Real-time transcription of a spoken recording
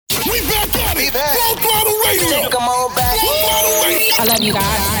We back at it. Full Throttle Radio. Come on back. I love you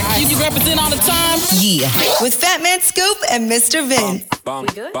guys. You represent all the time. Yeah. With Fatman Scoop and Mr. Vince. We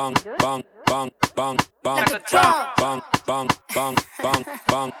good? Bang, bang, bang, bang, bang, Like a drum. bang, bang, bang, bang,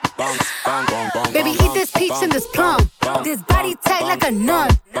 bang, bang, bang, bang. Baby, eat this peach and this plum. This body tight like a nun.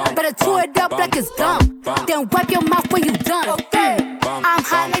 Better chew it up like it's gum. Then wipe your mouth when you done. I'm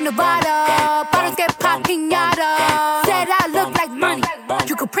hot like Nevada. Bottles get popped, piñata. Said I look like money.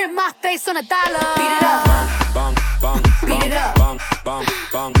 You could print my face on $1. Beat it up. Beat it up.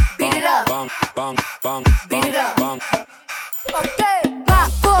 Beat it up. Beat it up. Okay.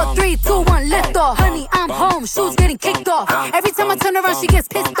 5, 4, 3, 2, 1, lift off. Honey, I'm home. Shoes getting kicked off. Every time I turn around, she gets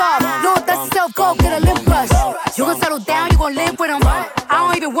pissed off. Lord, that's yourself, go get a lip brush. You gon' settle down, you gon' live with him. I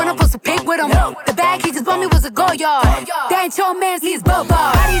don't even wanna post a pic with him. The bag he just bought me was a go yard. That ain't your man's, he's boba.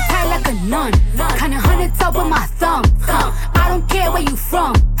 Body tight like a nun. Kinda hunted top with my thumb. I don't care where you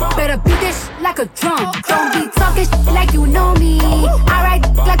from. Better beat this shit like a drum. Don't be talking shit like you know me. I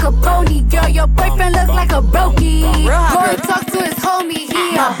ride like a pony. Girl, your boyfriend look like a brokey. Boy, talk to his homie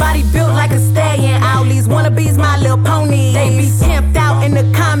here. My body built like a stallion. All these wannabes, my little pony. They be pimped out in the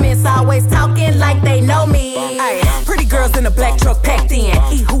comments, always talking like they know me. Ay, pretty girls in a black truck packed in.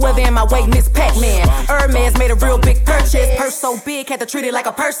 Eat whoever in my way, Miss Pac-Man. Hermes made a real big purchase. Purse so big, had to treat it like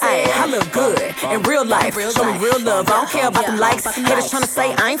a person. I look good in real life. Show me real love. I don't care about them likes. Haters tryna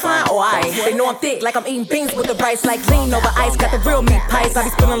say I ain't fine or I. They know I'm thick, like I'm eating beans with the rice, like lean over ice. Got the real meat pies. I be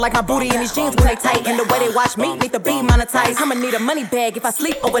spilling like my booty in these jeans when they tight. And the way they watch me need to be monetized. I'ma need a money bag if I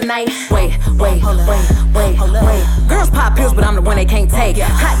sleep overnight. Wait. Girls pop pills, but I'm the one they can't take.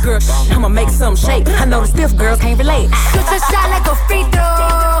 Hot girl, I'ma make some shake. I know the stiff girls can't relate. Shoot your shot like a free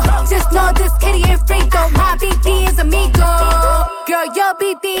throw. Just know this kitty ain't free throw. My BB is amigo. Girl, your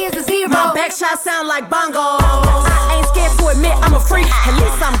BB is a zero. My back shots sound like bongos. I ain't scared to admit I'm a freak. At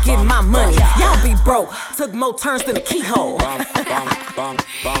least I'm getting my money. Y'all be broke. Took more turns than a keyhole.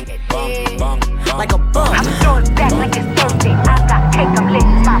 Like a bum. I'm throwing back like it's Thursday. I got cake, I'm lit,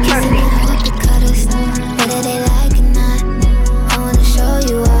 it's my birthday. Whether they like it or not, I wanna show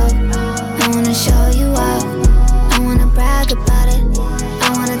you off. I wanna show you off. I wanna brag about it. I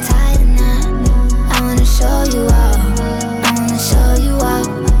wanna tie the knot. I wanna show you off. I wanna show you off.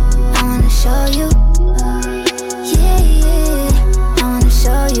 I wanna show you. Yeah. I wanna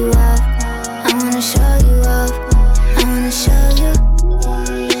show you off. I wanna show you off. I wanna show you.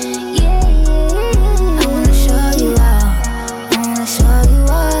 Yeah. I wanna show you off. I wanna show you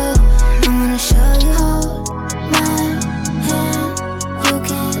off. I wanna show you. Hold my hand. You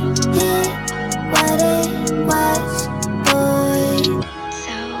can hear what it was, boy.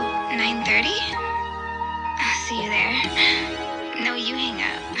 So, 9:30? I'll see you there. No, you hang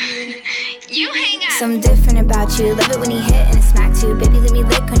up. You hang up! Something different about you. Love it when you hit and it smack too. Baby, let me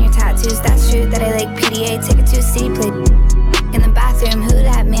lick on your tattoos. That's true that I like PDA. Take it to a city play. In the bathroom, who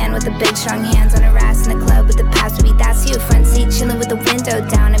that man with the big strong hands on her ass in the club with the past? Baby, that's you. Front seat chilling with the window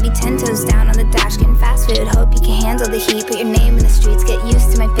down. I'd be 10 toes down on the dash getting fast food. Hope you can handle the heat. Put your name in the streets. Get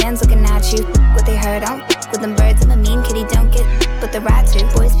used to my fans looking at you. What they heard, I don't with them birds. I'm a mean kitty, don't get but the rats do.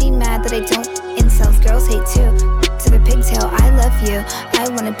 Boys be mad that I don't. Incels, girls hate too. To the pigtail, I love you. I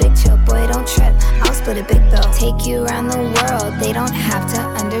want a big chill, boy, don't trip. I'll split a big bill. Take you around the world, they don't have to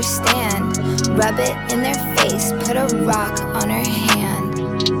understand. Rub it in their face, put a rock on her hand.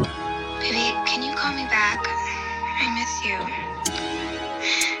 Baby, can you call me back? I miss you.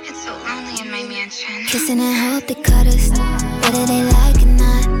 It's so lonely in my mansion. Kissing and hope they cut us, whether they like it or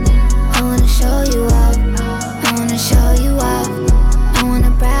not. I wanna show you off. I wanna show you off. I wanna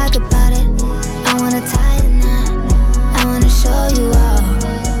brag about it. I wanna tie the knot. I wanna show you off.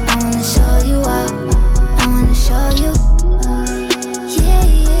 I wanna show you off. I wanna show you. Yeah.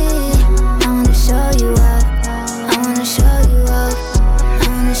 I wanna show you off. I wanna show you off. I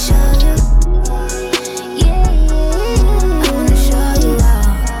wanna show you. Yeah. I wanna show you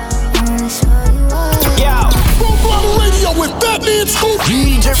off. I wanna show you off. Full Throttle Radio with Fatman Scoop.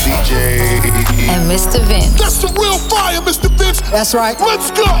 DJ. And Mr. Vince. That's the real fire, Mr. Vince. That's right.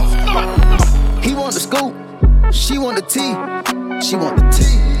 Let's go. He want the scoop, she want the tea. She want the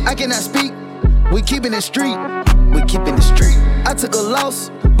tea. I cannot speak. We keepin' it street. We keepin' it street. I took a loss,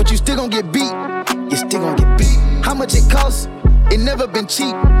 but you still gon' get beat. You still gon' get beat. How much it costs? It never been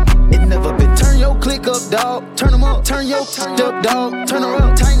cheap. It never been. Turn your click up, dog. Turn them up. Turn your up, dog. Turn her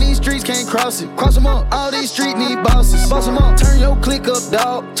up. Tight these streets can't cross it. Cross them up. All these streets need bosses. Boss them up. Turn your click up,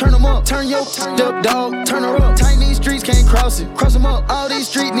 dog. Turn them up. Turn your up, dog. Turn her up. Tight these streets can't cross it. Cross them up. All these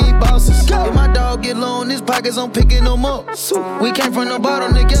streets need bosses. Go. If my dog get low in his pockets, I'm picking them up. We came from the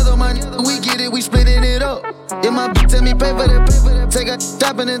bottom together, my nigga. We get it, we splitting it up. If my bitch tell me pay for that, take a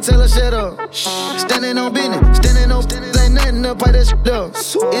stop and then tell her shut up. Standing on business, standing on business. Ain't nothing to pipe that shit up.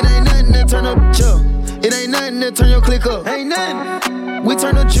 It ain't nothing to turn up up. It ain't nothing to turn your click up. Ain't nothing. We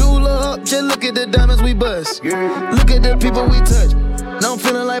turn the jeweler up, just look at the diamonds we bust. Look at the people we touch. Now I'm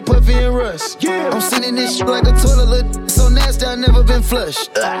feeling like Puffy and Russ. I'm sending this shit like a toilet, so nasty I never been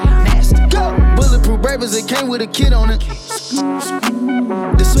flushed. Nasty. Go. Bulletproof rappers, it came with a kid on it.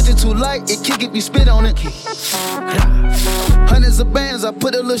 The switch is too light, it kick if you spit on it. Hundreds of bands, I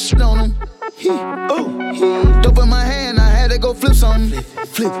put a little shit on them. Dope in my hand, I had to go flip something.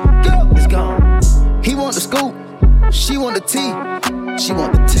 Flip, go, it's gone. He want the scoop, she want the tea. She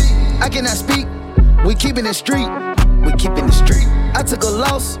want the tea. I cannot speak, we keepin' it street. We keepin' it street. I took a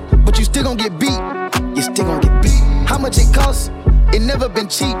loss, but you still gon' get beat. You still gon' get beat. How much it costs? It never been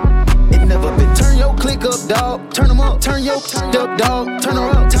cheap. It never been. Turn your click up, dog. Turn them up. Turn your up, dog. Turn her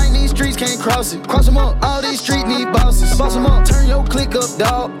up. Tight these streets can't cross it. Cross them up. All these streets need bosses. Boss them up. Turn your click up,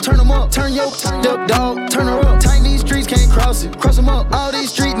 dog. Turn them up. Turn your up, dog. Turn her up. Tight these streets can't cross it. Cross them up. All these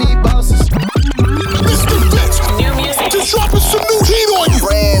streets need bosses. Mr. Vince, New music. just dropping some new heat on you.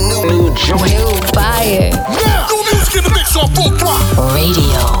 Brand new joint. New fire. Now, new music in the mix on Full Throttle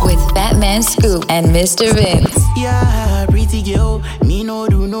Radio with Fatman Scoop and Mr. Vince. Yeah, pretty girl, me no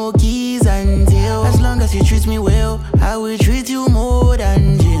do no keys and tail. As long as you treat me well, I will treat you more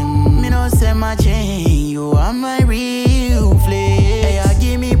than Jim. Me no send my chain, you are my real flex. Yeah,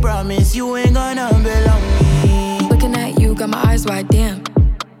 give me promise, you ain't gonna belong me. Looking at you, got my eyes wide, damn.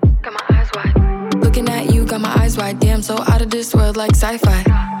 Got my eyes wide. Looking at you, got my eyes wide, damn. So out of this world like sci-fi.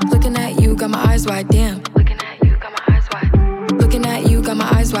 Looking at you, got my eyes wide, damn. Looking at you, got my eyes wide. Looking at you, got my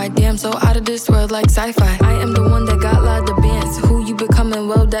eyes wide, damn. So out of this world like sci-fi. I am the one that got lot of bands. Who you becoming?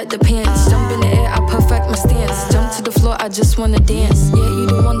 Well, that depends. Jump in the air, I perfect my stance. Jump to the floor, I just wanna dance. Yeah, you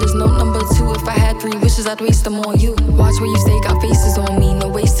the one, there's no number two. If I had 3 wishes, I'd waste them on you. Watch where you stay, got faces on me, no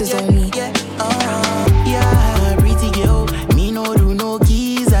wasters on me. Yeah, pretty girl, me no do no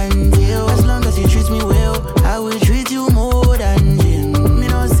keys and tail. As long as you treat me well, I will treat you more than Jim. Me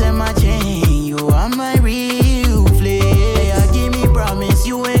no send my chain, you are my real flex. Yeah, give me promise,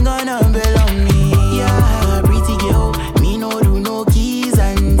 you ain't gonna belong me. Yeah, pretty girl, me no do no keys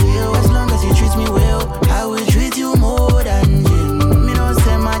and tail. As long as you treat me well, I will treat you more than Jim. Me no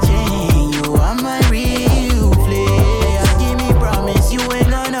send my chain, you are my real flex. Yeah, give me promise, you ain't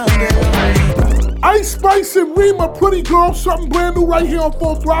gonna belong me. Ice Spice and Rima, Pretty Girl, something brand new right here on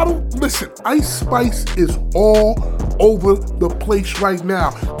Full Throttle. Listen, Ice Spice is all over the place right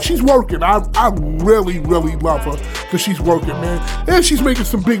now. She's working. I really, really love her because she's working, man. And she's making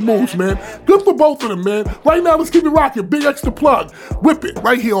some big moves, man. Good for both of them, man. Right now, let's keep it rocking. Big extra plug. Whip it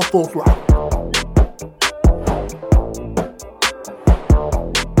right here on Full Throttle.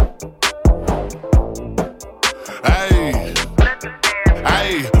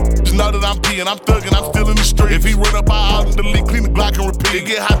 Know that I'm peeing, I'm thugging, I'm still in the street. If he run up, I out and delete, clean the Glock and repeat. It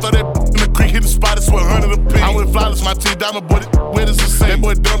get hot, throw that in the creek, hit the spot, it's 100 a piece. I went flawless, my team diamond, boy, that wet as a sand. That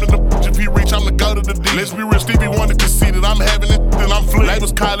boy dumb in the if he reach, I'm the go to the D. Let's be real, Stevie Wonder conceited, I'm having it, then I'm flipped.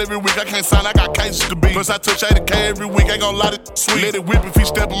 Labels call every week, I can't sign, I got cases to beat. Plus I touch 80K every week, ain't gon' lie, that sweet. Let it whip if he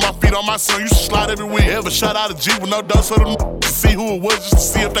step on my feet, on my son, you should slide every week. Ever shot out a G with no dose of them to see who it was, just to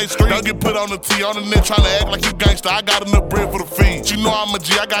see if they street. Don't get put on the T, on the net, trying to act like you gangster. I got enough bread for the feed. You know I'm a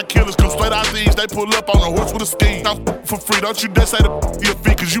G, I got killers, come straight out the east. They pull up on a horse with a ski. I'm for free, don't you dare say the your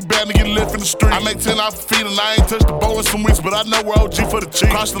feet, cause you bound to get left in the street. I make 10 off the feet and I ain't touched the bow in some weeks, but I know we're OG for the cheese.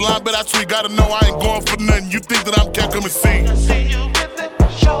 Cross the line, but I tweet, gotta know I ain't going for nothing. You think that I'm can't come and see. I see you with it,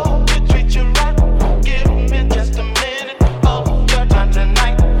 show you treat you right. Give me just a minute of your time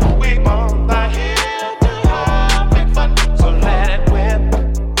tonight. We both are here to have big fun, so let it whip.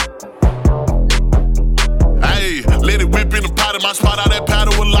 Hey, let it whip in the pot in my spot. All that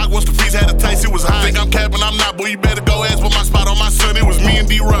powder was locked once the fees had a taste, it was hot. Think I'm capping, I'm not, boy, you better go ask what my spot on my son. It was me and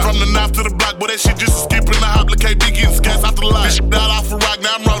D-Rock. From the knife to the block, boy, that shit just a skip in the hop. Look, KB getting scats off the line. This shit out off a rock,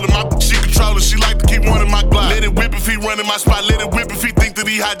 now I'm rolling. My she controlling, she like to keep one in my Glock. Let it whip if he running my spot. Let it whip if he think that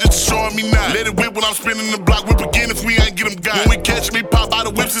he hot, just to showing me now. Let it whip when I'm spinning the block. Whip again if we ain't get him got. When we catch me, pop out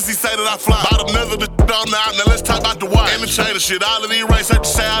the whip since he say that I fly. Bought another the on the out, now let's talk about the watch. And the chain of shit, all of these race, had to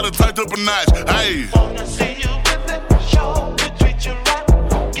say I done turned up a notch. Hey. Wanna see you with it, show you treat you right.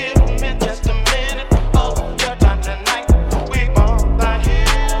 Give me just a minute of your time tonight. We both are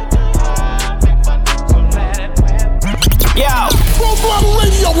here to have big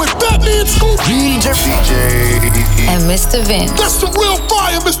and Mr. Vince. That's the real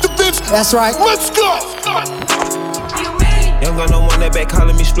fire, Mr. Vince. That's right. Let's go. Young gun on one that back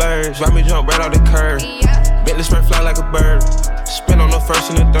calling me splurge. Ride me jump right off the curb. Bentley sprint fly like a bird. Spin on the first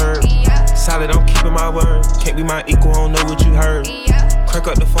and the third. Solid, I'm keeping my word. Can't be my equal, I don't know what you heard. Crack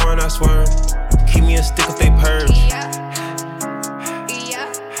up the foreign, I swear. Keep me a stick if they purge.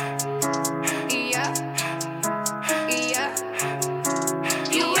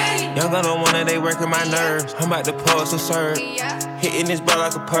 Young gun on one that they working my nerves. I'm about to pour some serve. Hitting this bar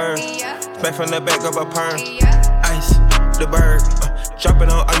like a perm. Back from the back of a perm. Ice, the bird. Dropping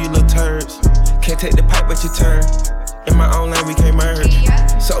on all you little turds. Can't take the pipe but you turn. In my own lane we can't merge.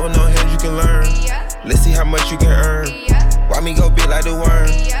 So with no hands you can learn. Let's see how much you can earn. Why me go big like the worm?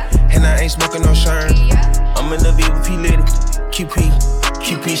 And I ain't smoking no shern. I'm in the VP Litty.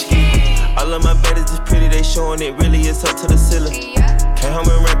 QP ski. All of my baddies is pretty, they showing it really, it's up to the ceiling. Came home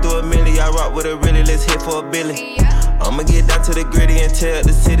and ran through a milli, I rock with a really, let's hit for a billy. I'ma get down to the gritty and tell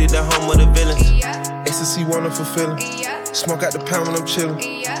the city the home of the villains. Ecstasy wonderful feeling. Smoke out the pound when I'm chillin'.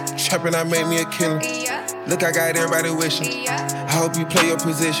 Trappin', I made me a killer. Look, I got everybody wishing. I hope you play your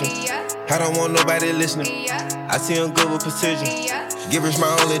position. I don't want nobody listening. I see them good with precision. Givers my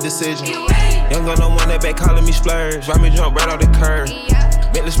only decision. Young gun on one that back calling me splurge. Ride me jump right off the curb.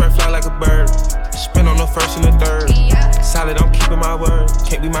 Bentley sprint fly like a bird. Spin on the first and the third. Solid, I'm keeping my word.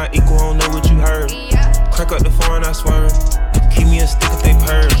 Can't be my equal, I don't know what you heard. Crack up the foreign, I swear. Keep me a stick if they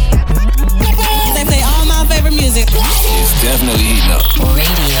purge. They play all my favorite music. It's definitely eating up.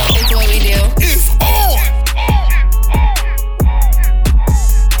 Radio. It's what we do. It's on.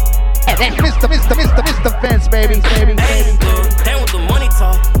 Mr. Vince, baby. Down with the money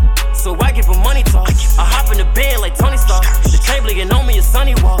talk, so I give a money talk. I hop in the bed like Tony Stark. The table and on me a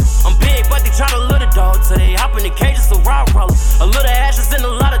sunny wall. I'm big, but they try to lure the dog. So they hop in the cage, it's a rock roller. A little ashes and a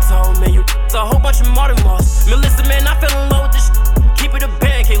lot of tone, man. You a whole bunch of Martin Moss. Man, listen, man, I fell in love with this shit. Keep it a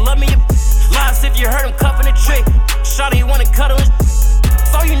band, can't love me. Lies if you heard him cuffing the trick. Shawty, you wanna cuddle and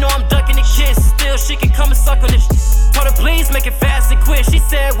so you know I'm ducking the kiss. Still, she can come and suck on this. Told her, please make it fast and quick. She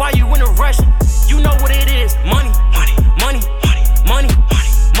said, why you in a rush? You know what it is. Money, money, money, money, money,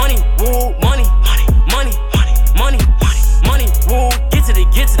 money, woo, money, money, money, money, money, woo. Get to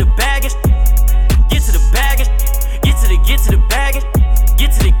the baggage. Get to the baggage. Get to the baggage.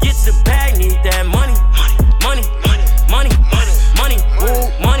 Get to the bag. Need that money, money, money, money, money, woo,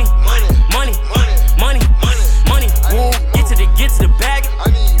 money, money, money, money, woo. Get to the baggage.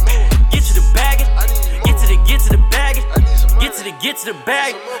 Get to the baggage. Get to the baggage. Get to the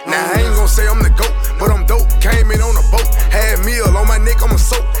bag. Now I ain't gon' say I'm the GOAT, but I'm dope. Came in on a boat, had meal on my neck, I'm a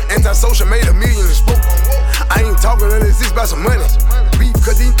soap. Antisocial, made $1 million and spoke. I ain't talking unless it's about some money. Beef,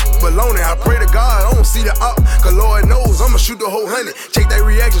 cause these baloney. I pray to God, I don't see the op, cause Lord knows I'ma shoot the whole 100. Check their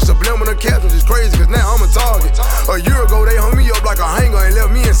reactions, subliminal captions is crazy, cause now I'm a target. A year ago, they hung me up like a hanger and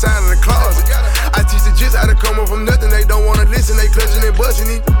left me inside of the closet. I teach the jits how to come up from nothing, they don't wanna listen, they clutching and busting.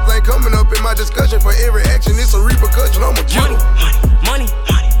 These ain't coming up in my discussion. For every action, it's a repercussion, I'ma kill them. Money,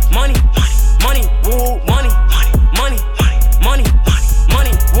 money, money, woo, money, money, money,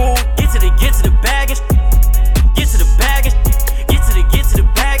 money, woo. Get to the baggage. Get to the baggage. Get to the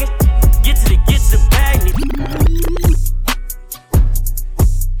baggage. Get to the bag.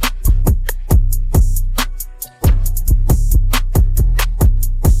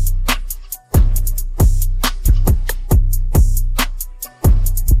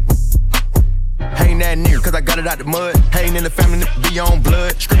 Ain't that nigga, cause I got it out the mud. Ain't in the family, be on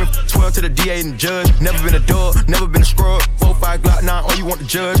blood. Screaming 12 to the DA and the judge. Never been a dog, never been a scrub. 4-5 Glock 9, all you want to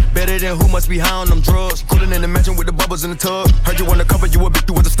judge. Better than who must be high on them drugs. Coolin' in the mansion with the bubbles in the tub. Heard you wanna cover, you a bitch,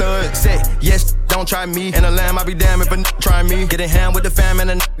 you was a stud. Say, yes, don't try me. And a lamb, I be damn if a try me. Get in hand with the fam and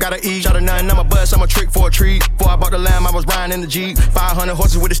a gotta eat. Shot a 9, I'm a bust, I'm a trick for a treat. Before I bought the lamb, I was riding in the Jeep. 500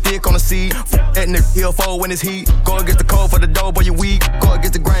 horses with a stick on the seat. That nigga, he'll fold when it's heat. Go against the cold for the dough, boy, you weak. Go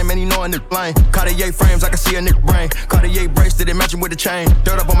against the grain, man, you know a nigga lame. Cartier frames, I can see a nigga brain. Cartier bracelet, it matching with the chain.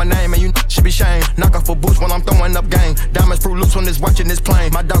 Dirt up on my name, and you should be shamed. Knock off a boost when I'm throwing up game. Diamonds fruit loose when it's watching this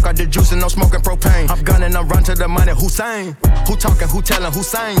plane. My dog got the juice and no smoking propane. I'm gunning, I'm run to the money. Hussein, who talking, who telling, who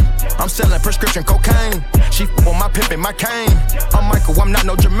saying? I'm selling prescription cocaine. She on my pimpin', my cane. I'm Michael, I'm not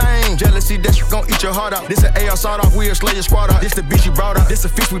no Jermaine. Jealousy, that you gon' eat your heart out. This an AR sawed off, we'll slay your squad out. This the bitch you brought out. This a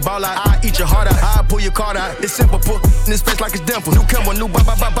fish we ball out. I eat your heart out. I pull your card out. It's simple, put in his face like it's dimple. New Kimber, new ba,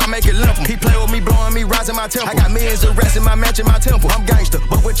 make it limp. He play with me, blowing me, rising my temple. I got millions of rats in my match in my temple. I'm gangster,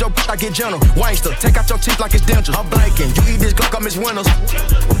 but with your I get gentle. Wangster, take out your teeth like it's dentures. I'm blanking. You eat this Glock, I miss winners.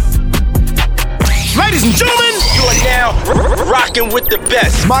 Ladies and gentlemen, you are now rocking with the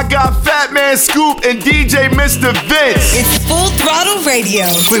best. My guy Fatman Scoop and DJ Mr. Vince. It's Full Throttle Radio.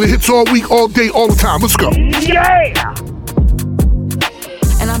 Play the hits all week, all day, all the time. Let's go. Yeah!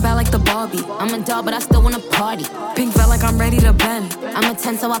 And I'm bad like the Barbie. I'm a doll, but I still wanna party. Pink felt like I'm ready to bend. I'm a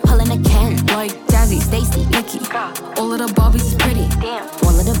 10, so I pull in a Ken. Like Jazzy, Stacy, Nikki. All of the Barbies is pretty. Damn.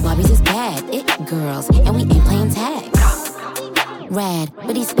 All of the Barbies is bad. It girls, and we ain't playing tag. Rad,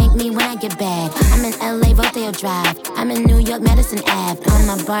 but he spank me when I get bad. I'm in LA, Rodeo Drive. I'm in New York, Madison Ave.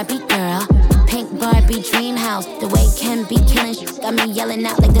 I'm a Barbie girl. Pink Barbie dream house. The way Ken be killing got me yelling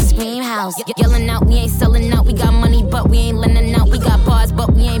out like the Scream House. Yelling out, we ain't selling out. We got money, but we ain't lending out. We got bars,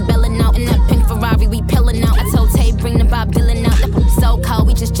 but we ain't belling out. In that pink Ferrari, we pillin' out. I told Tay, bring the Bob Dylan out. The so cold,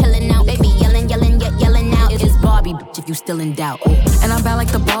 we just chillin' out. Baby, yelling, yelling out. It's Barbie, bitch, if you still in doubt. And I'm bad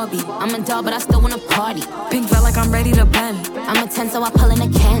like the Barbie. I'm a doll, but I still wanna party. Pink felt like I'm ready to bend. I'm a 10, so I pull in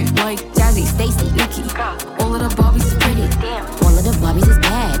a Ken. Like Jazzy, Stacy, Nikki. All of the Barbies is pretty. Damn. All of the Barbies is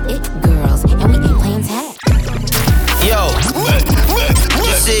bad. It girls, and we ain't playing tag. Yo,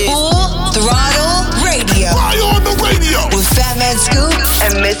 this is Full Throttle Radio. Why on the radio? With Fatman Scoop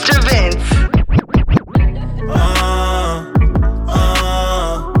and Mr. Vince.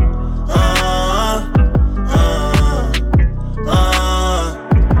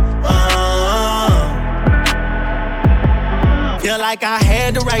 Feel like I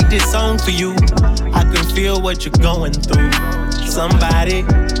had to write this song for you. I can feel what you're going through. Somebody,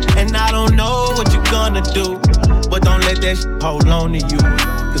 and I don't know what you're gonna do, but don't let that shit hold on to you,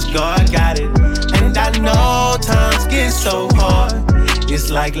 cause God got it. And I know times get so hard,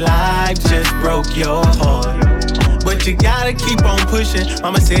 it's like life just broke your heart, but you gotta keep on pushing.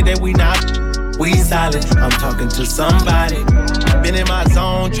 Mama said that we solid. I'm talking to somebody, been in my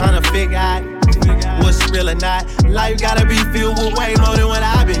zone trying to figure out what's real or not. Life gotta be filled with way more than what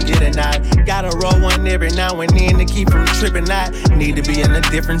I've been getting out. Gotta roll one every now and then to keep from tripping out. Need to be in a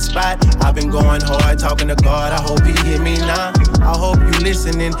different spot. I've been going hard, talking to God. I hope he hear me now. I hope you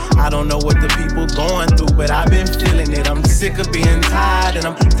listening. I don't know what the people going through, but I've been feeling it. I'm sick of being tired, and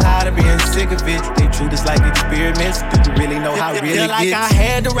I'm tired of being sick of it. They treat us like experiments. Do you really know how it really gets? Feel like I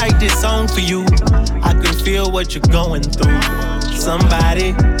had to write this song for you. I can feel what you're going through.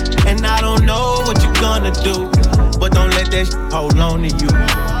 Somebody, and I don't know what you're gonna do, but don't let that shit hold on to you,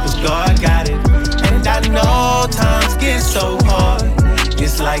 cause God got it. And I know times get so hard,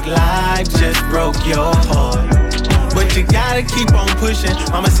 it's like life just broke your heart, but you gotta keep on pushing.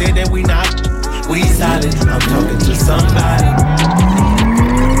 Mama said that we solid. I'm talking to somebody.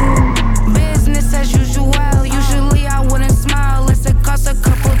 Business as usual, usually I wouldn't smile unless it costs a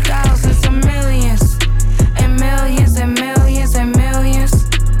couple thousands of millions, and millions and millions and millions.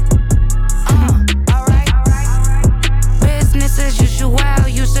 As usual,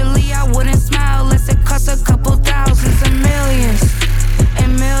 usually I wouldn't smile unless it costs a couple thousands of millions,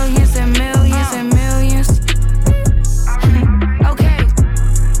 and millions and millions and millions. Okay,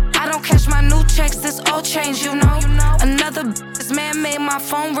 I don't cash my new checks, this old change, you know. Another this man made my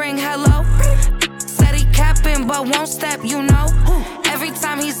phone ring, hello. Said he capping but won't step, you know. Every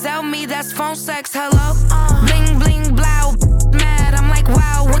time he sell me, that's phone sex, hello. Bling bling blow, mad, I'm like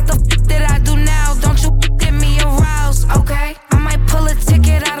wow, what the did I do now? Don't you get me aroused, okay? I might pull a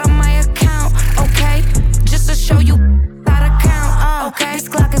ticket out of my account, okay? Just to show you how to count, okay? This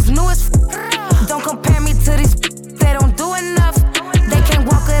clock is new as don't compare me to these they don't do enough. They can't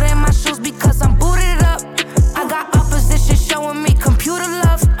walk it in my shoes because I'm booted up. I got opposition showing me computer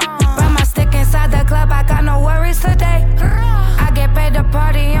love. Run my stick inside the club, I got no worries today. I get paid to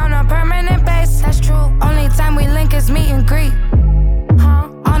party on a permanent base, that's true. Only time we link is meet and greet.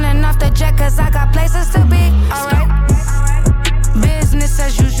 On and off the jet cause I got places to be, alright. Business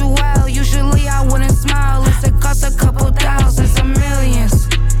as usual, usually I wouldn't smile unless it costs a couple thousands of millions,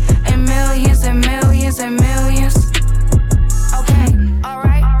 and millions and millions and millions. Okay,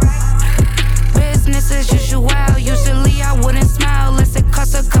 alright. Business as usual, usually I wouldn't smile unless it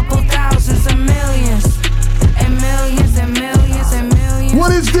costs a couple thousands of millions, and millions and millions and millions.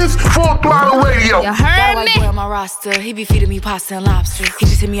 What is this? Full Throttle Radio. You heard me? On my roster, he be feeding me pasta and lobster. He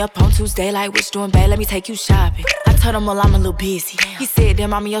just hit me up on Tuesday like, what you doing, babe? Let me take you shopping. I told him, well, I'm a little busy. He said,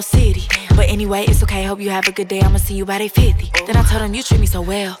 damn, I'm in your city. But anyway, it's okay, hope you have a good day. I'ma see you by day 50. Then I told him, you treat me so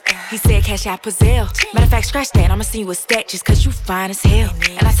well. He said, cash out Pazelle. Matter of fact, scratch that, I'ma see you a stack just cause you fine as hell.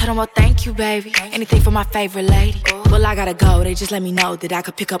 And I told him, well, thank you, baby. Anything for my favorite lady. Well, I gotta go, they just let me know that I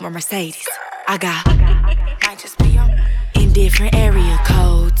could pick up my Mercedes. I got, might just be on in different area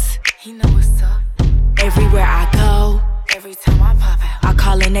codes. He know what's up. Everywhere I go, every time I pop out, I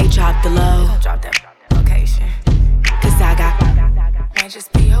call and they drop the low. Don't drop that location. Cause I got, might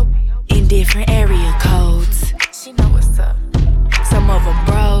just be open. In different area codes. She know what's up. Some of them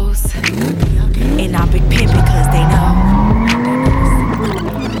bros, and I big pimp because they know.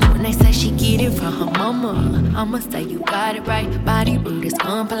 When they say she get it from her mama, I'ma say you got it right. Body rude is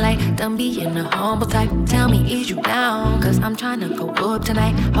unpolite, done being a humble type. Tell me, is you down? Cause I'm tryna go up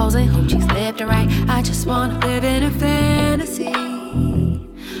tonight. Hoes and hoochies left and right. I just wanna live in a fantasy.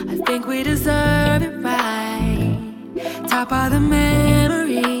 I think we deserve it right. Top of the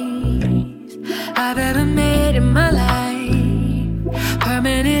memories I've ever made in my life.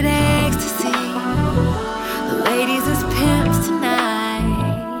 Permanent ecstasy. The ladies is pimps tonight,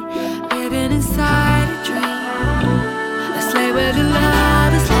 living inside a dream. Let's slay where the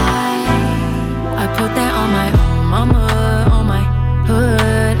love is like. I put that on my mama, on my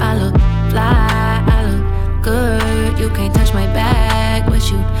hood. I look fly, I look good. You can't touch my bag, wish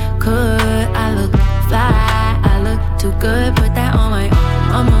you could. I look fly, I look too good. Put that on my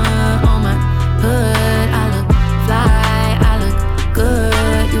mama, on my hood. I look fly, I look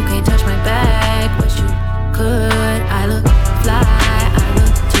good. You can't touch my bag, wish you could. I look fly, I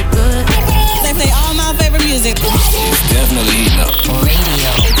look too good. They play all my favorite music. It's definitely heating up.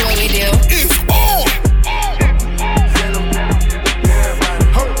 Radio. It's what we do. It's on.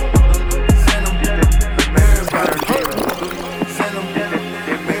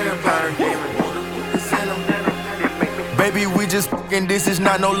 Baby, we just fucking, this is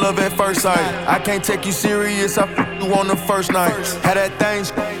not no love at first sight. I can't take you serious, I fuck you on the first night. Had that thing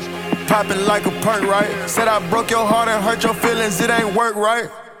popping like a perk, right? Said I broke your heart and hurt your feelings, it ain't work, right?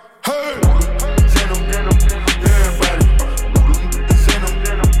 Hey!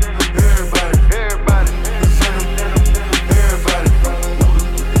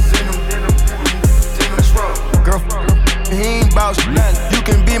 He ain't bout shit. You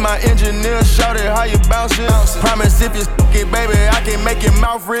can be my engineer, shout it how you bounce it. Promise if you it, baby, I can make your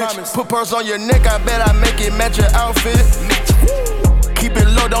mouth rich. Put purse on your neck, I bet I make it match your outfit. Keep it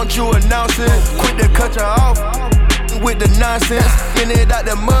low, don't you announce it. Quit to cut you off with the nonsense. Getting it out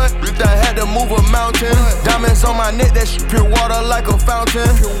the mud, I had to move a mountain. Diamonds on my neck, that shit pure water like a fountain.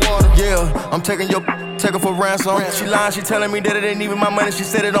 Yeah, I'm taking your take her for ransom. She lying, she telling me that it ain't even my money. She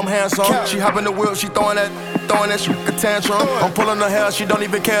said it, I'm handsome. She hopping the wheel, she throwing that she a tantrum. I'm pulling her hair, she don't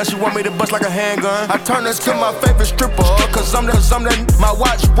even care. She want me to bust like a handgun. I turn her to my favorite stripper, cause I'm the my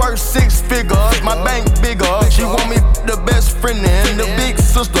watch worth 6 figures. My bank bigger. She want me the best friend and the big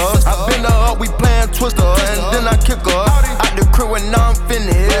sister. I bend her up, we playing Twister, and then I kick her out the crib when I'm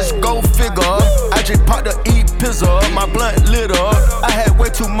finished. Go figure. I just popped the pizza, my blunt lit up. I had way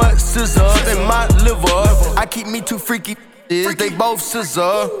too much scissor in my liver. I keep me too freaky, they both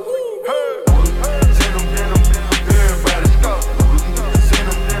scissor.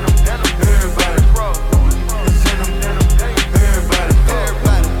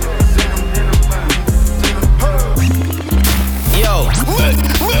 Yo,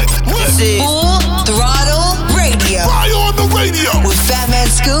 this is Full Throttle Radio. Fire on the radio with Fatman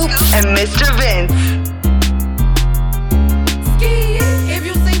Scoop and Mr. Vince. If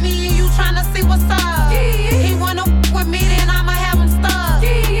you see me and you tryna see what's up, he wanna with me, then I'ma have him stuck.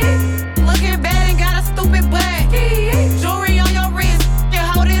 Looking bad and got a stupid butt. Jewelry on your wrist, you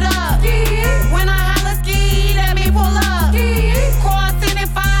hold it up. When I holla ski, that mean pull up. Car sitting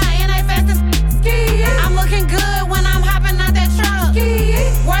fine and they fast as I'm looking good when I'm hopping out that truck.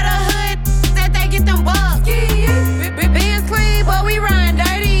 Where the hood that they get them bucks. Benz clean, but we run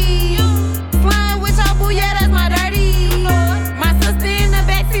dirty. Flying with your boo, yeah, that's my dirty. My sister in the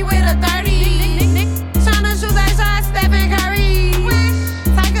backseat with a 30. Tryna shoot that shot, Stephen Curry.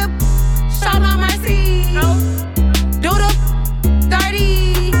 Take a show no mercy. Do the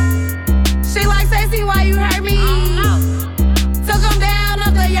dirty. She like sexy, why you hurt me? Took him down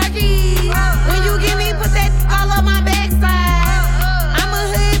up the Yerky. When you give me, put that all on my backside. I'm a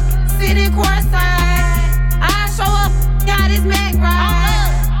hood, sitting courtside. I show up, got his Mac right.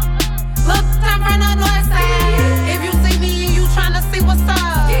 Look, I'm from the north side. If you see me and you tryna see what's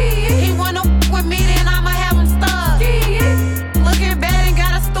up, he wanna with me, then I'ma have him stuck. Looking bad and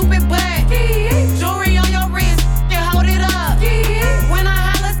got a stupid butt. Jewelry on your wrist, you hold it up. When I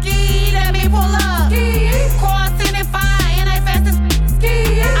holla ski, that mean pull up. Car sitting fine and they fast as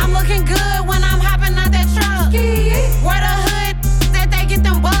I'm looking good when I'm hopping out that truck. Where the hood that they get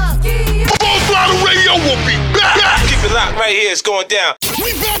them bucks. Full Throttle Radio will be back. Keep it locked right here, it's going down.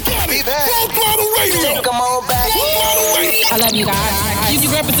 We back at it. Full Throttle Radio. Come on back. I love you guys. You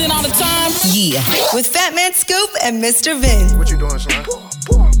represent all the time. Yeah, with Fatman Scoop and Mr. Vince. What you doing, son?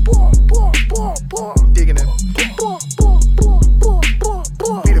 Digging it.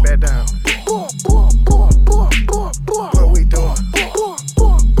 Beat it back down. What we doing?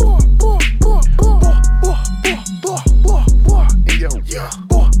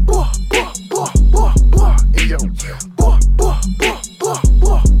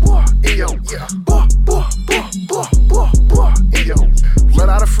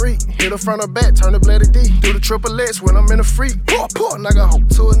 freak. Hit her front or back, turn the blade D. Do the triple X when I'm in a freak. Pour, knock a hoe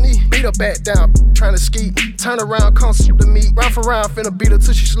to a knee. Beat her back down, tryna ski. Turn around, come shoot the meat. Round for round, finna beat her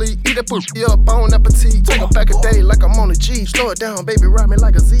till she sleep. Eat that pussy up, bon appetit. Take her back a day like I'm on a G. Slow it down, baby, ride me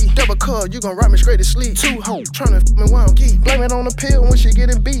like a Z. Double cut, you gon' ride me straight to sleep. Two hoes, tryna f me while I'm geek. Blame it on the pill when she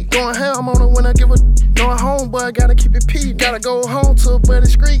getting beat. Going ham on her when I give her. Going home, but I gotta keep it peed. Gotta go home to a buddy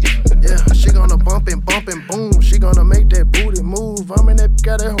street. Yeah, she gonna bump and boom. She gonna make that booty move. I'm in that,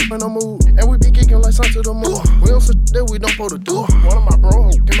 got that hoe in the mood. And we be kicking like something to the moon. We don't sit that we don't supposed to do. One of my bro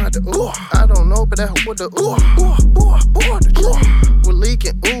came out the I don't know, but that hoe with the we're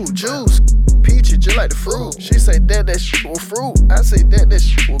leaking, juice. Peachy just like the fruit. She say that shit was fruit. I say that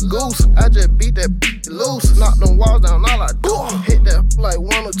shit was goose. I just beat that loose. Knock them walls down all I do. Hit that like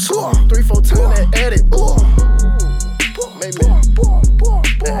 1 or 2. 3, 4 times that edit. Make me.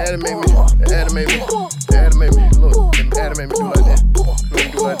 That animate me. Look, that animate me do like that.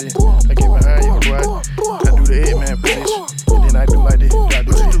 Do like this. I get behind you, right? I do the headman position. And then I do like this. I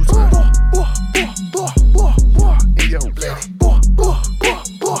do this 2 times. In your black.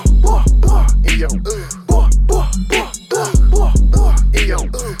 In your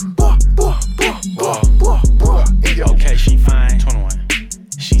Okay, she fine. 21.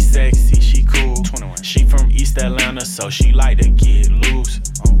 She sexy, she cool. 21. She from East Atlanta, so she like to get loose.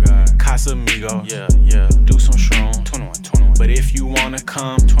 Oh God. Casamigo, yeah. Do some shroom. 21. But if you wanna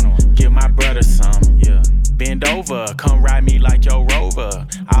come, 21. Give my brother some, yeah. Bend over, come ride me like your Rover.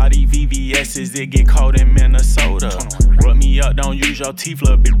 All these VVS's, it get cold in Minnesota. 21. Rub me up, don't use your teeth,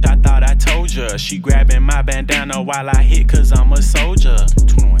 little bitch, I thought I told ya. She grabbing my bandana while I hit, cause I'm a soldier.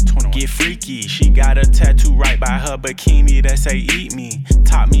 21. Get freaky, she got a tattoo right by her bikini that say eat me.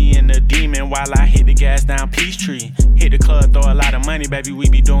 Top me in the demon while I hit the gas down Peachtree. Hit the club, throw a lot of money, baby, we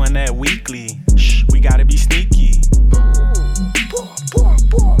be doing that weekly. Shh, we gotta be sneaky.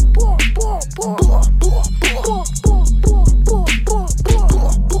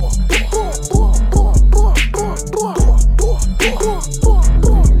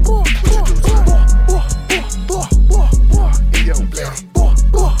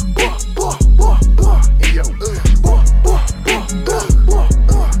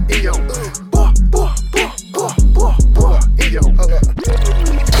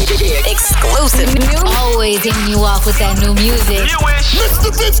 Exclusive. Always hitting you off with that new music.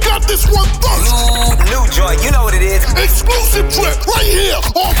 Mr. Vince got this one first. New joint, you know what it is. Exclusive trip right here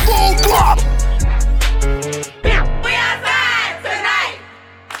on Full Throttle. We outside tonight.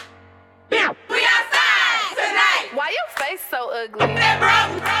 We outside tonight. Why your face so ugly? That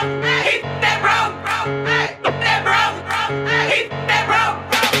broke, hit that broke, that broke, hit that broke.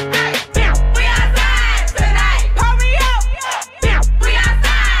 We outside tonight. Pull me up. We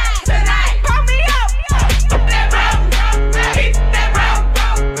outside tonight. Pull me up. That broke, hit that broke,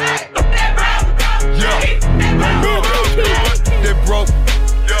 that broke.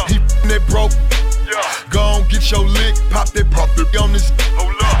 That broke. Go on, get your lick, pop that on this.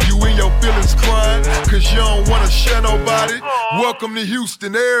 You in your feelings crying, cause you don't wanna share nobody. Welcome to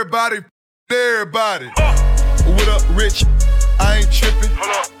Houston, everybody. What up, Rich? I ain't tripping.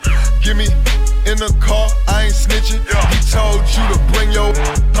 Give me in the car, I ain't snitching. He told you to bring your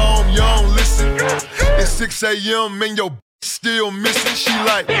home, you don't listen. It's 6 a.m. and your still missing. She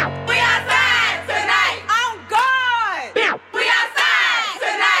like, we outside tonight. On guard. We outside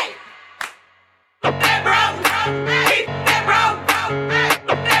tonight. That broke, hit that broke,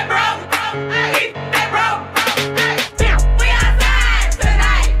 that broke, hit that broke. We outside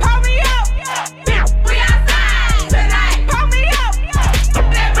tonight. Pull me up. We outside tonight. Pull me up.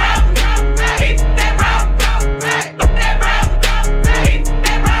 That broke, hit that broke, that broke, hit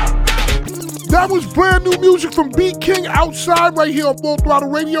that broke. That was brand new music from B King Outside right here on Full Throttle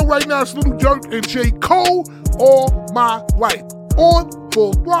Radio. Right now it's Little Jerk and J. Cole, All My Life on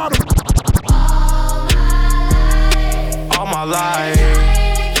Full Throttle. All my life,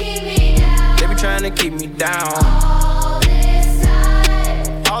 they be trying to keep me down.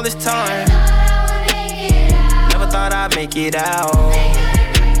 All this time, never thought I'd make it out.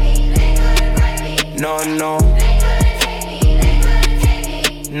 No.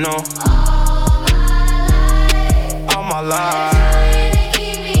 All my life,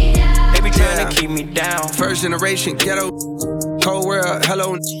 they be trying to keep me down. First generation ghetto, cold world,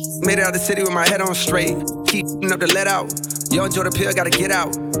 hello. Made it out the city with my head on straight. Keep up to let out. Yo, enjoy the pill, gotta get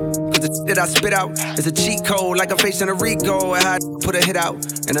out. Cause the that I spit out is a cheat code, like I'm facing a Rico. And I put a hit out,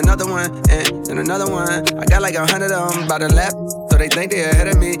 and another one, and another one. I got like 100 of them by the lap. So they think they ahead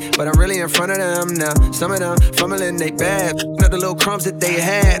of me, but I'm really in front of them now. Some of them fumbling they bad, the little crumbs that they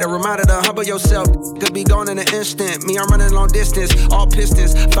had. A reminder to humble yourself, could be gone in an instant. Me, I'm running long distance, all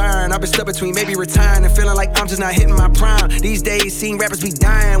pistons firing. I've been stuck between maybe retiring and feeling like I'm just not hitting my prime. These days, seeing rappers be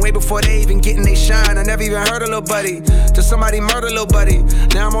dying way before they even getting they shine. I never even heard a little buddy till somebody murder little buddy.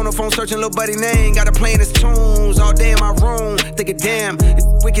 Now I'm on the phone searching little buddy name, got to playing his tunes all day in my room. Thinking, damn, it's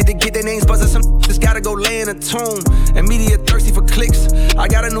wicked to get their names buzzing. Some just gotta go lay in a tomb. And media thirsty for clicks. I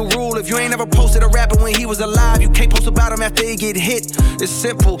got a new rule: if you ain't ever posted a rapper when he was alive, you can't post about him after he get hit. It's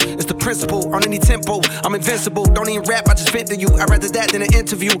simple, it's the principle. On any tempo, I'm invincible. Don't even rap, I just vent to you. I'd rather that than an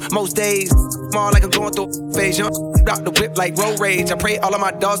interview. Most days, small like I'm going through a phase. Young out the whip like road rage. I pray all of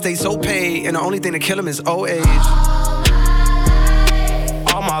my dogs stay so paid, and the only thing to kill them is old age.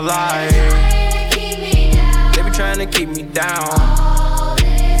 All my life, they be trying to keep me down.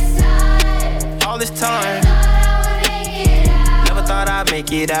 All this time, never thought I'd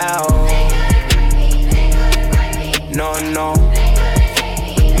make it out. No, no,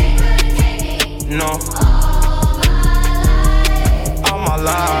 no. All my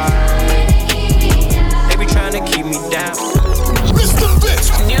life, they be trying to keep me down. Mr. Vince,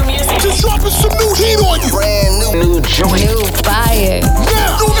 new music, just dropping some new heat on you. Brand new joint. New fire.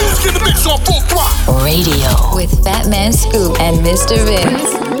 Now, new music in the mix on Full Throttle Radio with Fatman Scoop and Mr.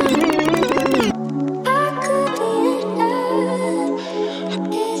 Vince.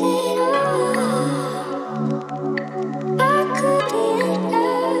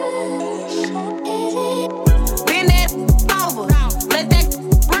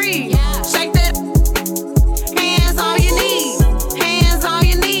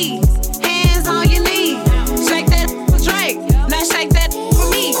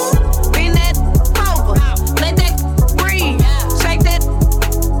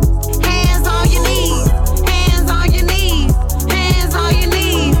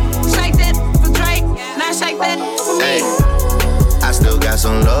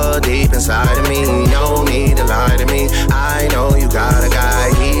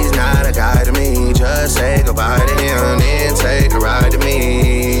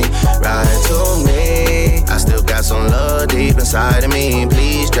 Inside of me,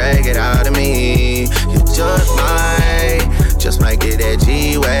 please drag it out of me. You just might get that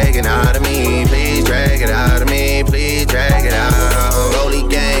G-Wagon out of me. Please drag it out of me, please drag it out. Rolly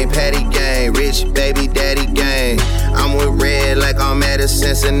gang, patty gang, rich baby daddy gang. I'm with red like I'm at a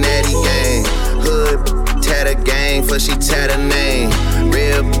Cincinnati gang. Hood tatter gang, for she tat her name.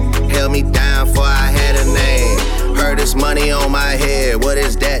 Real held me down for I had a name. Heard this money on my head, what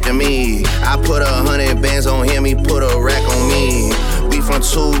is that to me? I put 100 bands on him, he put a rack on me. We from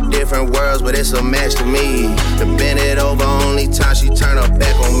two different worlds, but it's a match to me. To bend it over, only time she turn her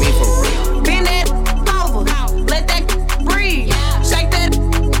back on me for real. Bend it over, let that breathe. Shake that,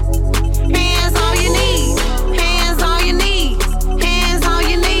 hands on your knees, hands on your knees, hands on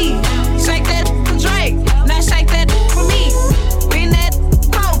your knees. Shake that for Drake, now shake that for me. Bend that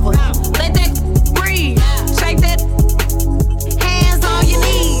over, let that breathe. Shake that. Hands on your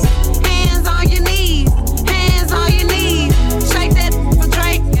knees, hands on your knees, hands on your knees. Shake that for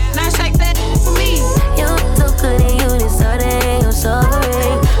Drake, now shake that for me. You so good and you deserve it, you're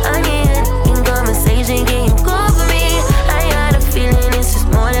suffering. I need a conversation, can you call for me? I got a feeling this is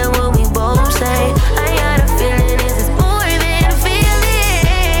more than what we both say. I got a feeling this is more than a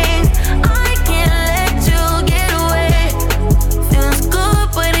feeling. I can't let you get away. Feels good,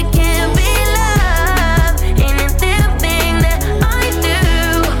 but it can't be love. Ain't it damn thing that I do?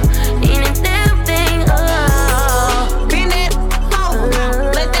 Ain't it damn thing, oh. Bend it over,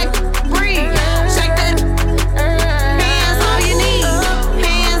 let that breathe. Shake that. Hands on your knees,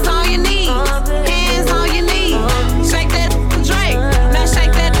 hands on your knees, hands on your knees. Shake that for Drake, now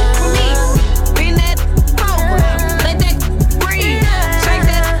shake that for me. Bend that over, let that breathe. Shake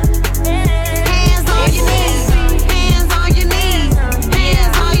that. Hands on your knees, hands on your knees,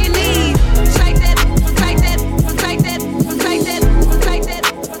 hands on your knees. Shake that, take that, take that, take that, take that,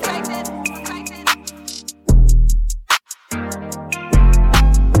 take that, take that.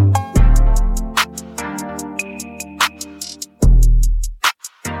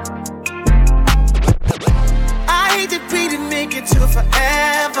 I hate to be the nigga till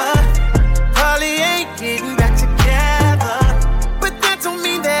forever. Probably ain't getting back together, but that don't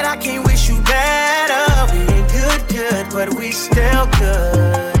mean that I can't wish you better. We ain't good, but we still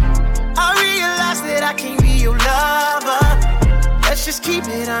good. I realize that I can't be your lover. Let's just keep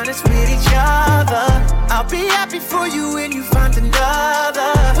it honest with each other. I'll be happy for you when you find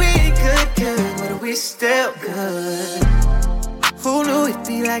another. We ain't good, but we still good. Who knew it'd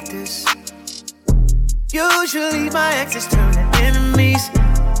be like this? Usually my exes turn to enemies.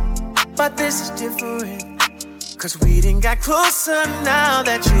 But this is different, cause we done got closer now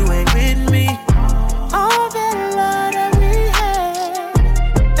that you ain't with me. All that love that we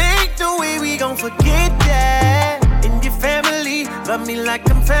had, ain't no way we gon' forget that. And your family, love me like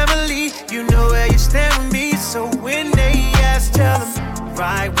I'm family. You know where you stand with me. So when they ask, tell them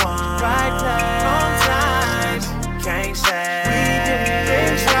right one, right time, wrong times. Can't say we did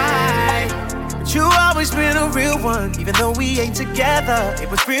it right. But you always been a real one. Even though we ain't together, it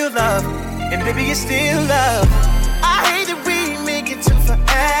was real love. And baby, it's still love. I hate that we make it to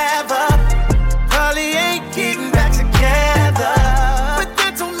forever. Probably ain't getting back together, but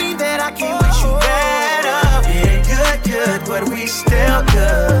that don't mean that I can't wish you better. It ain't good, but we still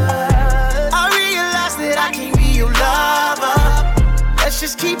good. I realize that I can't be your lover. Let's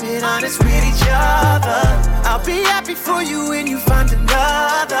just keep it honest with each other. I'll be happy for you when you find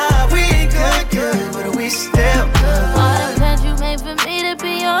another. We ain't good, but we still good. All the plans you made for me to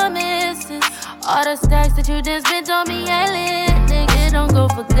be your missus, all the stacks that you just spent on me ain't lit. Nigga, don't go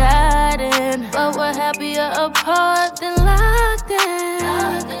forgotten, but we're happier apart than locked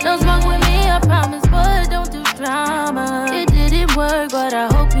in. Don't smoke with me, I promise, but don't do drama. It didn't work, but I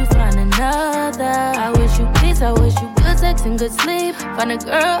hope you find another. I wish you peace, I wish you good sex and good sleep. Find a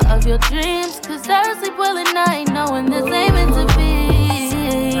girl of your dreams, cause I sleep well at night knowing this ain't meant to be.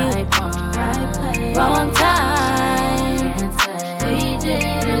 Right one, right place, wrong time. We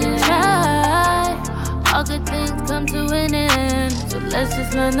didn't try. All good things come to an end, so let's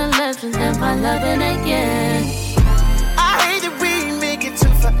just learn the lessons and find loving again. I hate that we make it to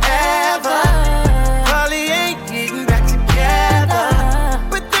forever. Probably ain't getting back together,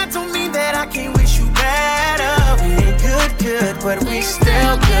 but that don't mean that I can't wish you better. We ain't good, but we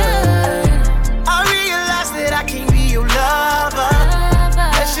still good. I realize that I can't be your lover.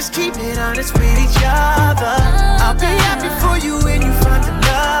 Let's just keep it honest with each other. I'll be happy for you when you find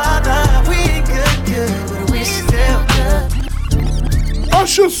another. We ain't good, but we still good.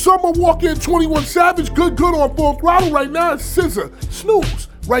 Usher, Summer Walker, and 21 Savage, good on Full Throttle right now. It's SZA, Snooze,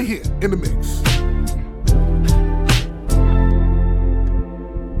 right here in the mix.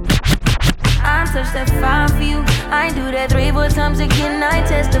 I touched that 5 for you. I ain't do that 3-4 times again. I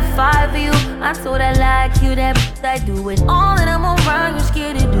testify for you. I told I like you, that I do it all that I'm around. You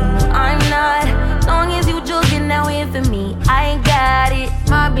scared to do. I'm not. Long as you joking now in for me, I ain't got it.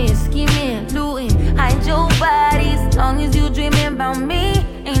 Mobbing, scheming, looting, hide your bodies. Long as you dreaming about me,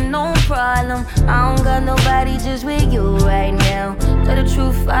 ain't no problem. I don't got nobody just with you right now. Tell the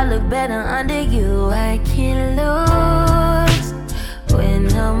truth, I look better under you. I can't lose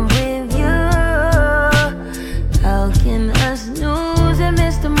when I'm with you. How can us lose and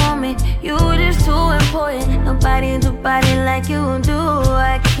miss the moment? You just too important. Nobody do body like you do.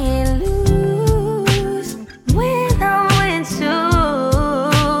 I can't lose when I'm with you.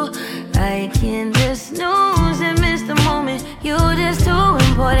 I can't just snooze and miss the moment. You just too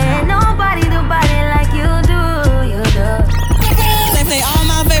important. Nobody do body like you do. You do. They play all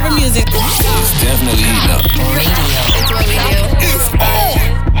my favorite music. It's definitely eating up. It's what we do. It's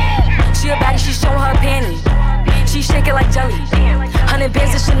on. She a baddie, she showing her panties. She shake it like jelly. 100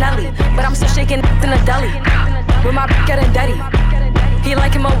 bands of Chanel, but I'm still shaking in the deli. With my getting dirty. He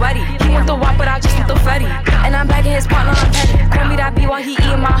like him already. He want the wop, but I just want the Freddy. And I'm bagging his partner, I'm petty. Call me that B while he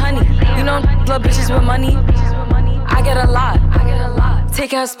eating my honey. You know, little bitches with money. I get a lot.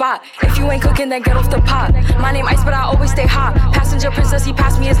 Taking her spot. If you ain't cooking, then get off the pot. My name Ice, but I always stay hot. Passenger princess, he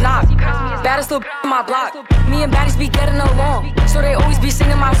passed me his knock. Baddest little on my block. Me and baddies be getting along, so they always be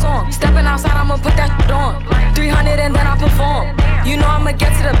singing my song. Stepping outside, I'ma put that shit on. 300 and then I perform. You know I'ma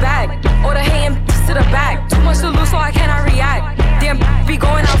get to the bag. Or the hating to the back. Too much to lose, so I cannot react. Damn, be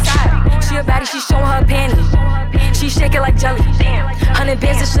going outside. She a baddie, she showing her panties. She shake it like jelly. 100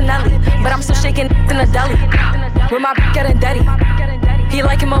 bands of Chanel, but I'm still shaking in the deli. With my getting dirty. He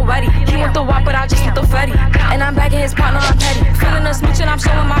like him already. He want the wop, but I just want the Freddy. And I'm bagging his partner, I'm petty. Feeling a smooch and I'm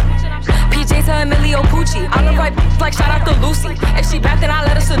showing my PJs to Emilio Pucci. I look right like shout out to Lucy. If she back, then I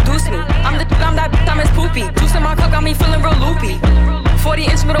let her seduce me. I'm that I'm his poopy. Juice in my cup got me feeling real loopy.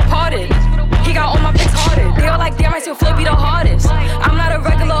 40-inch middle parted. He got all my pics hearted. They all like, damn, I still flip be the hardest. I'm not a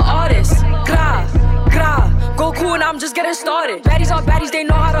regular artist. Gra, go cool and I'm just getting started. Baddies on baddies, they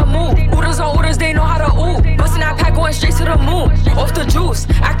know how to move. Oodles on oodles, they know how to ooh. Bustin' that pack going straight to the moon. Off the juice,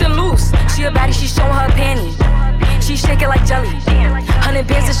 acting loose. She a baddie, she showing her panties. She shake it like jelly. 100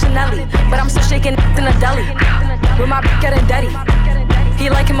 bands of Chanel, but I'm still shaking in the deli. With my getting dirty. He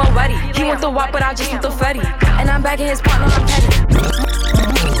like him already. He want the wop, but I just want the Freddy. And I'm bagging his partner, I'm petty.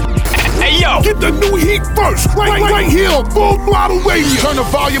 Hey Hey yo, get the new heat first, right here on Full Throttle Radio. Turn the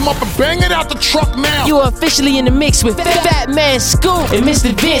volume up and bang it out the truck now. You are officially in the mix with Fatman Scoop and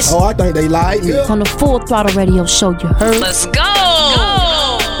Mr. Vince. Oh, I think they like me. On the Full Throttle Radio show, you heard. Let's go.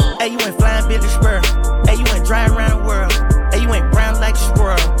 Hey, you ain't flying Billy Spur. Hey, you ain't driving around the world. Hey, you ain't brown like a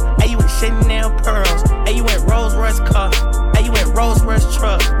squirrel. Hey, you ain't Chanel pearls. Hey, you ain't Rolls Royce car. Hey, you ain't Rolls Royce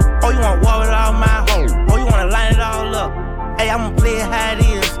truck. Oh, you want war with all my hoes. Oh, you wanna line it all up. Hey, I'ma play it how it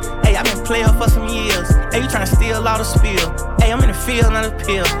is. Hey, I've been playing for some years. Hey, you tryna steal all the spill. Hey, I'm in the field, not a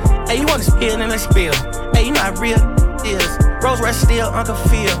pill. Hey, you want to spill, then let's spill. Hey, you know how real is. Rolls Royce still Uncle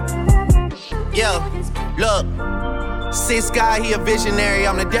Phil. Yo, look. Six guy, he a visionary.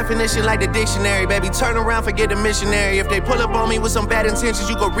 I'm the definition like the dictionary. Baby, turn around, forget the missionary. If they pull up on me with some bad intentions,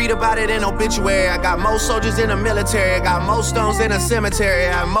 you go read about it in obituary. I got most soldiers in the military. I got most stones in a cemetery.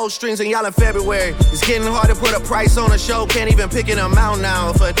 I have most strings than y'all in February. It's getting hard to put a price on a show. Can't even pick an amount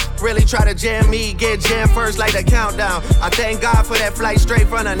now. If a really try to jam me, get jammed first like the countdown. I thank God for that flight straight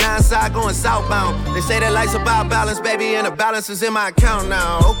from the 9 side going southbound. They say that life's about balance, baby, and the balance is in my account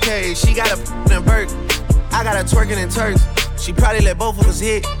now. Okay, she got a f***ing Burt. I got her twerking in Turks. She probably let both of us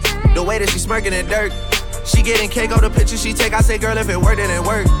hit. The way that she smirking in dirt. She getting cake on the picture she take. I say, girl, if it worked, then it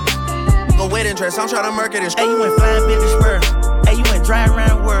worked. Go wedding dress, I'm trying to murk it and Hey, you ain't flying Billy Spur. Hey, you ain't driving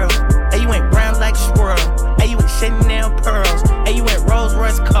around the world. Hey, you ain't brown like a squirrel. Hey, you ain't Chanel pearls. Hey, you ain't Rolls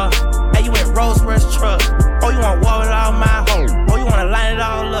Royce car. Hey, you ain't Rolls Royce truck. Oh, you want war with all my hoes. Oh, you wanna line it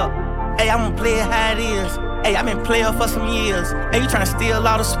all up. Hey, I'ma play it how it is. Hey, I've been playing for some years. Hey, you tryna steal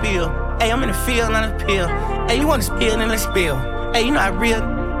all the spill. Hey, I'm in the field, not a pill. Hey, you wanna spill, then let's spill. Hey, you know how real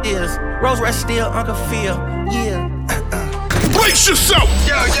is. Rolls Royce still Uncle Phil. Yeah. Brace yourself.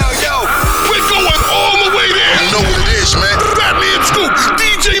 Yo, yo, yo. We're going all the way there. You know what it is, man. Fatman Scoop,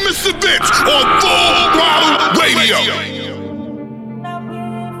 DJ Mr. Vince on Full Throttle Radio.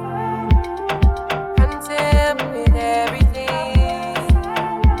 With everything.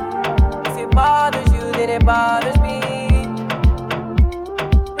 If it bothers you, then it bothers me.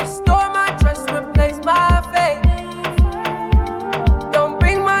 Restore my trust, replace my faith. Don't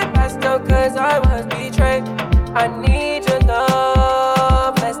bring my past up, cause I was betrayed. I need your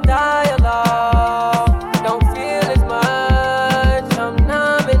love, less dialogue. Don't feel as much, I'm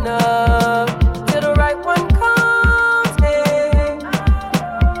numb enough. Till the right one comes, hey.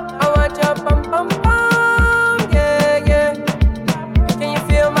 I want your bum bum bum, yeah, yeah. Can you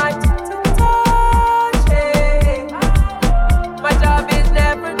feel my touch, hey? My job is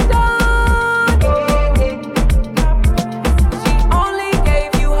never done, hey. She only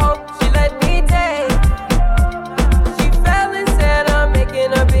gave you hope, she let me take. She fell and said I'm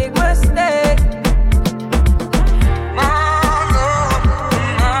making a big mistake. My love,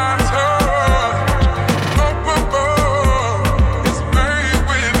 my touch, it's made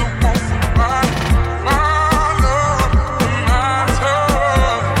with a woman. My love, my touch,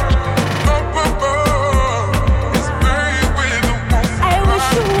 it's made with a woman. I wish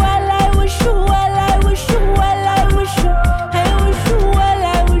you well, I wish you well, I wish you well, I wish you. I wish you well,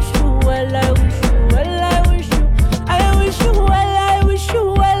 I wish you well, I wish you well, I wish you. I wish you well, I wish you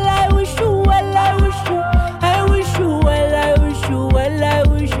well, I wish you well, I wish you. I wish you well, I wish you well, I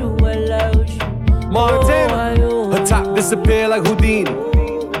wish you well, I wish you. Montana, her top disappear like Houdini.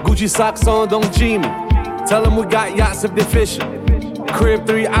 Gucci socks on, don't G me. Tell them we got yachts if they're fishing. Crib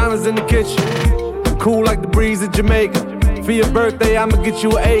 3 islands in the kitchen. Cool like the breeze of Jamaica. For your birthday, I'ma get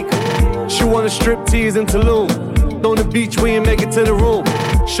you an acre. She wanna strip tease in Tulum. On the beach, we ain't make it to the room.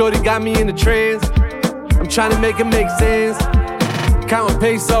 Shorty got me in the trance. I'm trying to make it make sense. Counting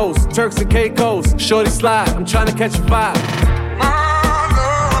pesos, Turks and Caicos. Shorty slide, I'm trying to catch a vibe.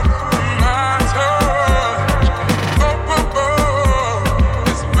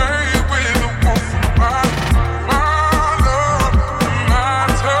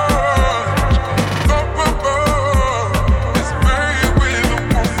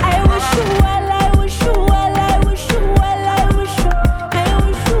 I wish you well, I wish you well, I wish you well, I wish you. I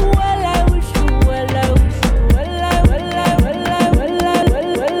wish you well, I wish you well, I wish you well, I well, I well, I well, I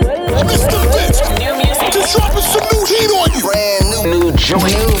well, well. Mr. Vince, just dropping some new heat on you. Brand new joint.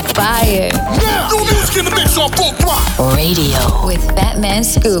 New fire. Now, new music in the mix on Full Throttle Radio with Fatman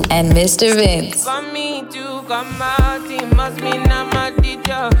Scoop and Mr. Vince. For me to come out, it must mean I'm not the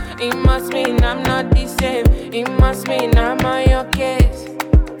job. It must mean I'm not the same. It must mean I'm on your case.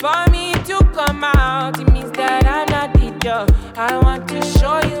 For me to come out, it means that I'm not the job. I want to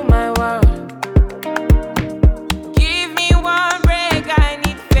show you my world. Give me one break, I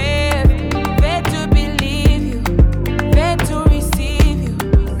need faith. Faith to believe you, faith to receive you.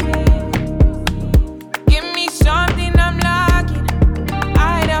 Give me something I'm lacking.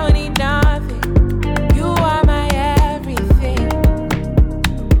 I don't need none.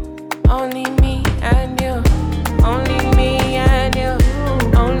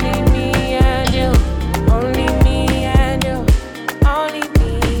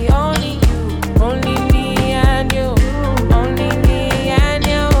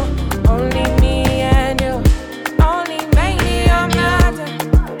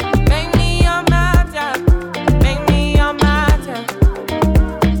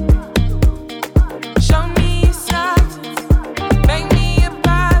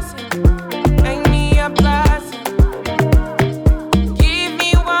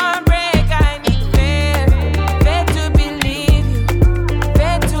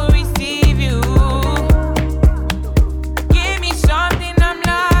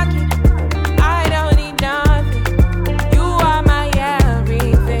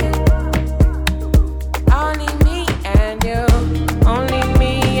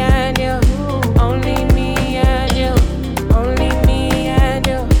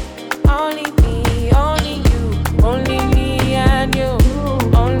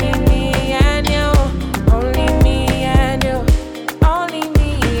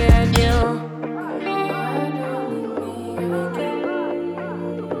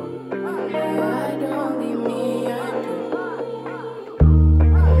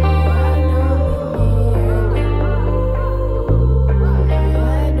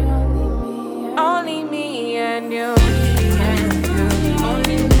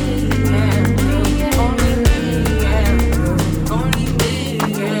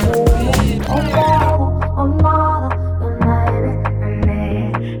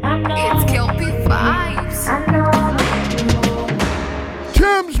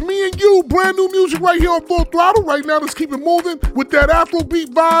 you. Brand new music right here on Full Throttle. Right now, let's keep it moving. With that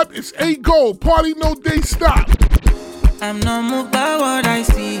Afrobeat vibe, it's A Gold. Party no day stop. I'm not moved by what I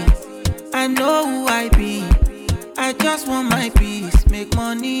see. I know who I be. I just want my peace. Make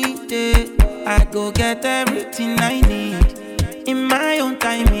money, day. I go get everything I need in my own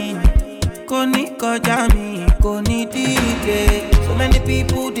timing. Koni kojami, koni delay. So many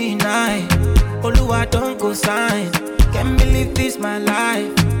people deny. Oluwa don't go sign. Can't believe this my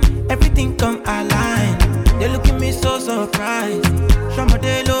life. Everything come align. They look at me so surprised.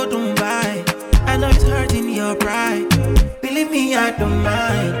 Shamadelo don't buy. I know it's hurting your pride. Believe me, I don't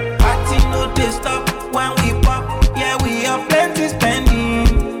mind. Party no they stop when we pop. Yeah, we have plenty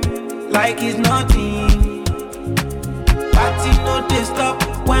spending like it's nothing. Party no they stop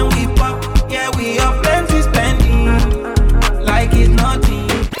when we pop. Yeah, we have plenty spending like it's nothing.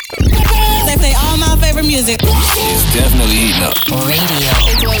 They play all my favorite music. It's definitely heating up. Radio.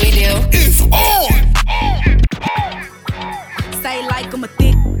 It's what we do. It's on. Say like I'm a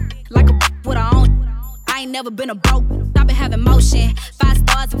thick, like a with her own. I ain't never been a broke. I've been having motion. 5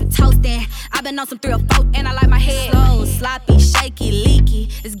 stars if we toasting. I've been on some 3 or 4, and I like my head slow, sloppy, shaky, leaky.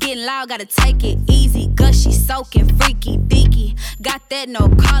 It's getting loud, gotta take it easy. Gushy, soaking, freaky, deaky. Got that no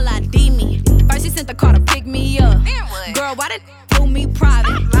call ID me. First he sent the car to pick me up. Girl, why did flew me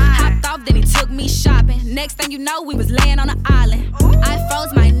private? Hopped off, then he took me shopping. Next thing you know, we was laying on an island. I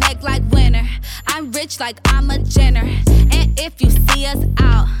froze my neck like winter. I'm rich like I'm a Jenner. And if you see us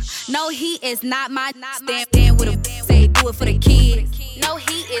out, no, he is not my stand with a say do it for the kids. No,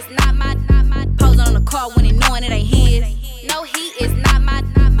 he is not my posing on the car when he knowing it ain't his. No, he is not my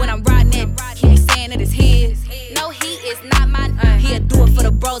when I'm riding it, he be saying that it's his. No, he is not my he'll do it for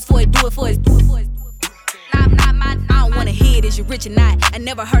the bros, for it, do it for his. Not my, I don't wanna hear it, is you rich or not? I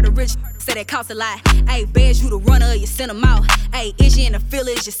never heard a rich say that costs a lot. Ayy, bears you the runner, you send them out. Ayy, is you in the field,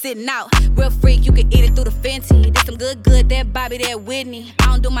 is you sitting out? Real freak, you can eat it through the Fenty. There's some good, that Bobby, that Whitney. I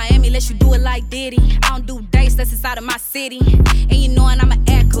don't do Miami unless you do it like Diddy. I don't do dates, that's inside of my city. And you knowin' I'm an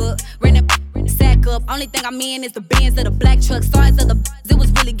act up, ran that sack up. Only thing I'm in is the Benz of the black truck. Stars of the it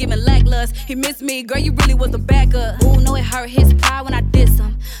was really giving lacklust. He missed me, girl, you really was the backup. Ooh, no, it hurt his pride when I diss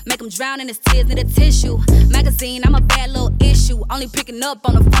him. Make him drown in his tears in the tissue. Magazine, I'm a bad little issue. Only picking up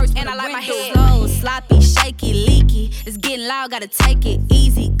on the first, and I like my head slow, sloppy, shaky, leaky. It's getting loud, gotta take it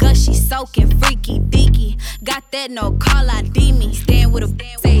easy. Gushy, soaking, freaky, deaky. Got that no call ID me. Stand with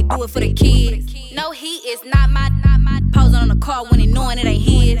a say do it for the kids. No, he is not my posing on the car when he knowing it ain't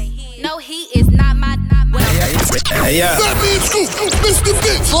his. No, he is not my when Fatman Scoop, Mr.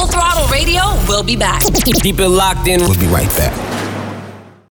 Vince. Full Throttle Radio will be back. Keep it locked in. We'll be right back.